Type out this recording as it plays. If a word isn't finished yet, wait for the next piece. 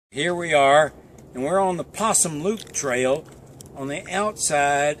Here we are, and we're on the Possum Loop Trail on the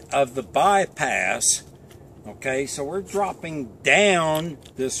outside of the bypass. Okay, so we're dropping down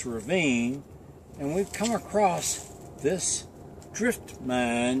this ravine, and we've come across this drift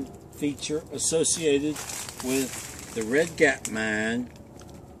mine feature associated with the Red Gap Mine,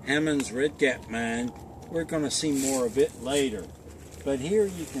 Hammond's Red Gap Mine. We're going to see more of it later. But here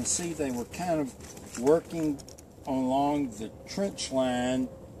you can see they were kind of working along the trench line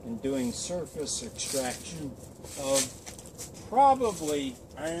and doing surface extraction of probably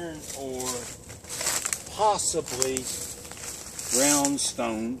iron ore, possibly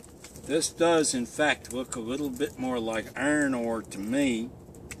brownstone. This does in fact look a little bit more like iron ore to me,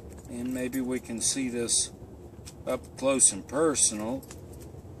 and maybe we can see this up close and personal.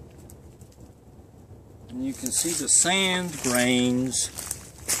 And you can see the sand grains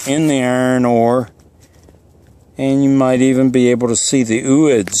in the iron ore, and you might even be able to see the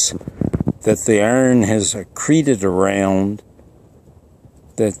ooids that the iron has accreted around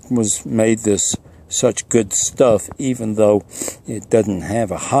that was made this such good stuff, even though it doesn't have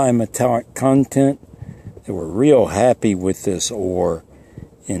a high metallic content. They were real happy with this ore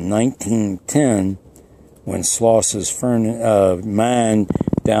in 1910 when Sloss's mine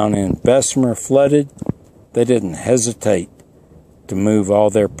down in Bessemer flooded. They didn't hesitate to move all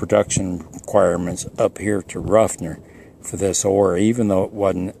their production requirements up here to Ruffner for this ore, even though it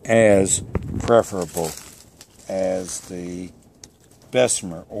wasn't as preferable as the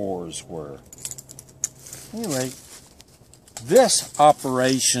Bessemer ores were. Anyway, this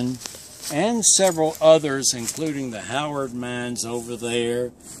operation and several others, including the Howard mines over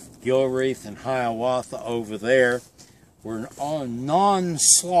there, Gilreath and Hiawatha over there, were on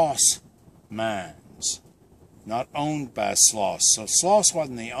non-Sloss mines, not owned by Sloss. So Sloss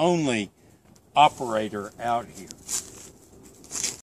wasn't the only operator out here.